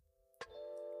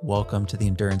Welcome to the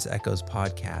Endurance Echoes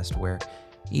podcast, where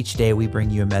each day we bring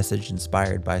you a message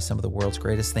inspired by some of the world's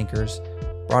greatest thinkers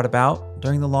brought about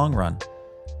during the long run,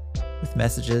 with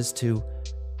messages to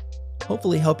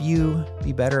hopefully help you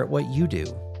be better at what you do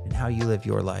and how you live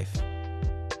your life.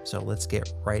 So let's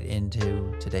get right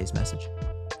into today's message.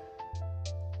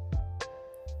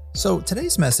 So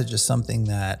today's message is something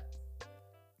that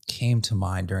came to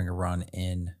mind during a run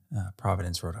in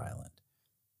Providence, Rhode Island.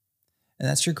 And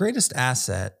that's your greatest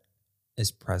asset is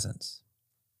presence.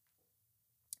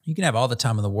 You can have all the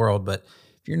time in the world, but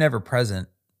if you're never present,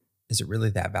 is it really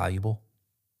that valuable?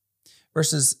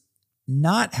 Versus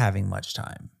not having much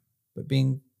time, but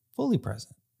being fully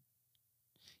present.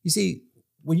 You see,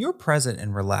 when you're present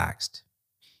and relaxed,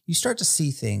 you start to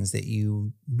see things that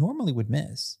you normally would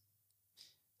miss.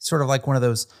 Sort of like one of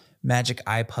those magic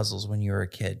eye puzzles when you were a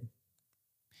kid.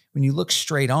 When you look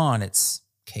straight on, it's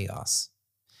chaos.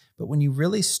 But when you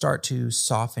really start to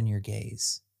soften your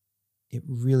gaze, it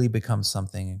really becomes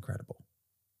something incredible.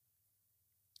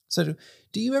 So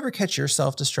do you ever catch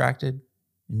yourself distracted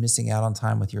and missing out on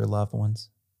time with your loved ones?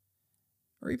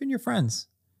 Or even your friends?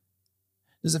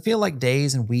 Does it feel like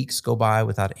days and weeks go by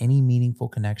without any meaningful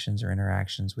connections or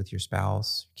interactions with your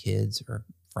spouse, kids, or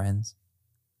friends?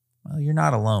 Well, you're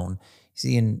not alone. You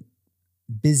see, in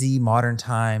busy modern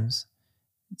times,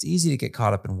 it's easy to get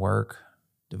caught up in work,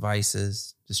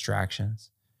 devices, distractions,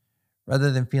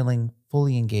 rather than feeling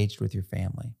fully engaged with your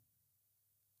family.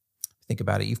 Think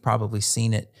about it. You've probably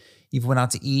seen it. You've went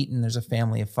out to eat and there's a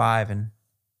family of 5, and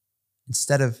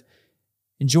instead of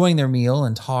enjoying their meal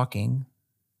and talking,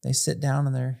 they sit down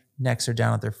and their necks are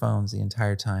down at their phones the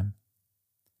entire time.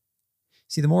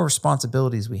 See, the more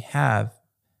responsibilities we have,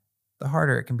 the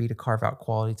harder it can be to carve out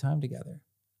quality time together.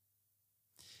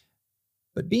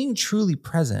 But being truly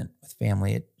present with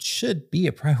family, it should be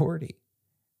a priority.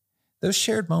 Those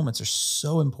shared moments are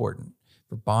so important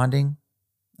for bonding,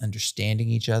 understanding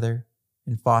each other,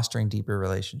 and fostering deeper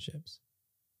relationships.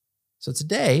 So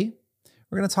today,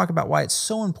 we're going to talk about why it's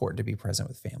so important to be present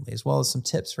with family, as well as some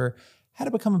tips for how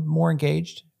to become more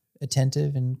engaged,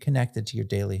 attentive, and connected to your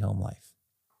daily home life.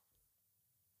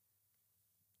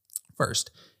 First,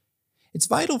 it's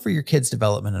vital for your kids'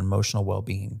 development and emotional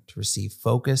well-being to receive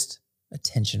focused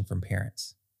attention from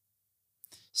parents.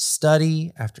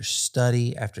 Study after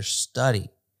study after study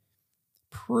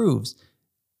proves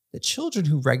that children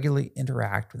who regularly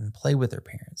interact with and play with their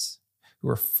parents, who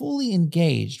are fully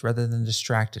engaged rather than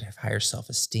distracted, have higher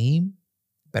self-esteem,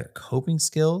 better coping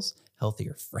skills,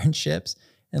 healthier friendships,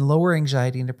 and lower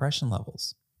anxiety and depression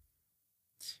levels.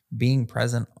 Being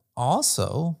present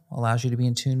also allows you to be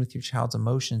in tune with your child's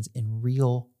emotions in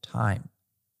real time.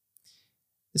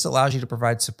 This allows you to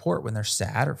provide support when they're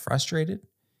sad or frustrated,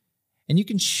 and you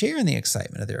can share in the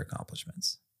excitement of their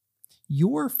accomplishments.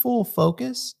 Your full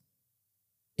focus,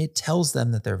 it tells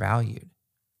them that they're valued.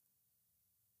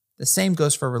 The same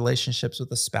goes for relationships with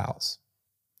a spouse.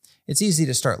 It's easy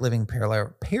to start living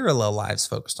parallel lives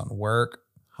focused on work,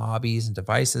 hobbies, and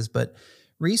devices, but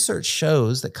research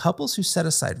shows that couples who set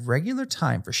aside regular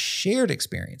time for shared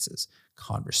experiences,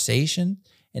 conversation,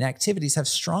 and activities have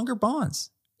stronger bonds,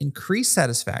 increased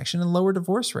satisfaction, and lower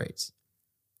divorce rates.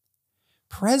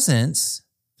 Presence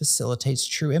facilitates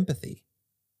true empathy,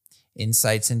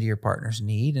 insights into your partner's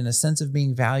need, and a sense of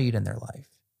being valued in their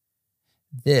life.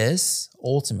 This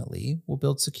ultimately will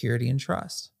build security and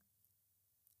trust.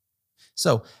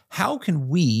 So, how can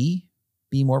we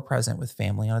be more present with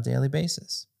family on a daily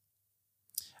basis?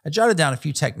 I jotted down a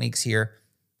few techniques here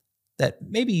that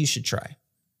maybe you should try.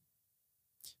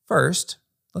 First,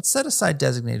 let's set aside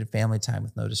designated family time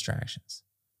with no distractions.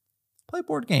 Play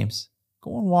board games,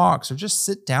 go on walks, or just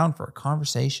sit down for a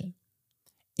conversation.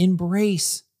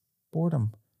 Embrace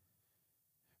boredom.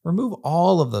 Remove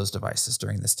all of those devices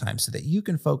during this time so that you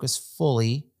can focus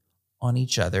fully on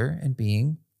each other and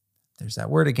being, there's that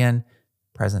word again,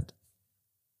 present.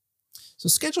 So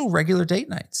schedule regular date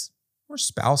nights or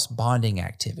spouse bonding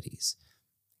activities.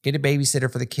 Get a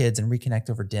babysitter for the kids and reconnect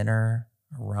over dinner,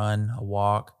 a run, a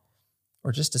walk,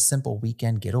 or just a simple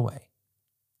weekend getaway.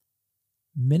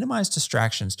 Minimize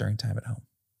distractions during time at home.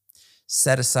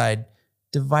 Set aside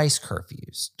device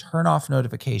curfews, turn off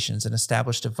notifications, and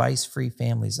establish device-free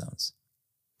family zones.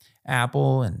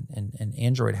 Apple and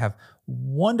Android have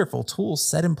wonderful tools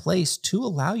set in place to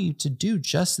allow you to do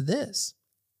just this.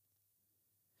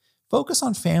 Focus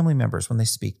on family members when they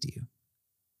speak to you.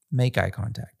 Make eye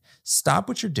contact. Stop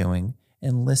what you're doing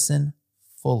and listen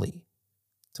fully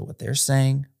to what they're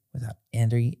saying without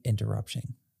any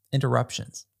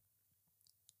interruptions.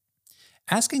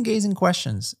 Ask engaging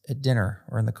questions at dinner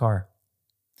or in the car.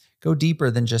 Go deeper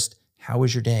than just, how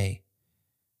was your day?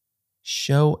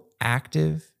 Show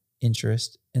active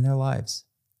interest in their lives.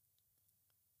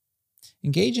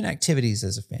 Engage in activities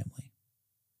as a family.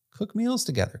 Cook meals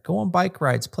together. Go on bike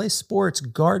rides. Play sports,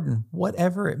 garden,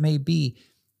 whatever it may be.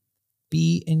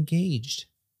 Be engaged.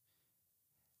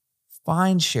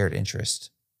 Find shared interest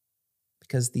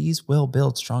because these will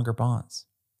build stronger bonds.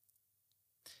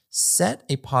 Set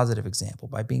a positive example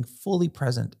by being fully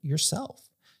present yourself.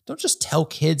 Don't just tell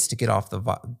kids to get off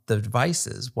the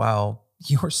devices while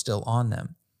you're still on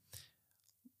them.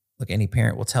 Look, any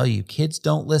parent will tell you kids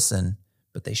don't listen,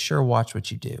 but they sure watch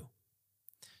what you do.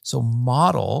 So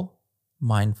model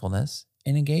mindfulness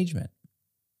and engagement.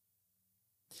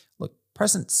 Look,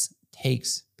 presence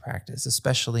takes practice,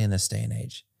 especially in this day and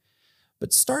age.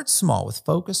 But start small with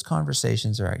focused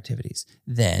conversations or activities.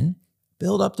 Then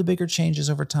build up to bigger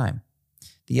changes over time.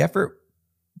 The effort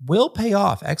will pay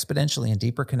off exponentially in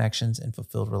deeper connections and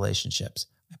fulfilled relationships.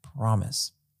 I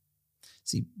promise.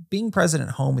 See, being present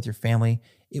at home with your family,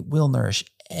 it will nourish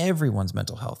everyone's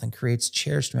mental health and creates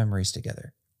cherished memories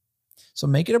together. So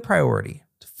make it a priority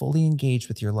to fully engage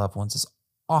with your loved ones as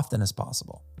often as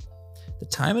possible. The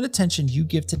time and attention you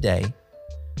give today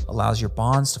allows your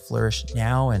bonds to flourish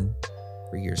now and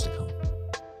for years to come.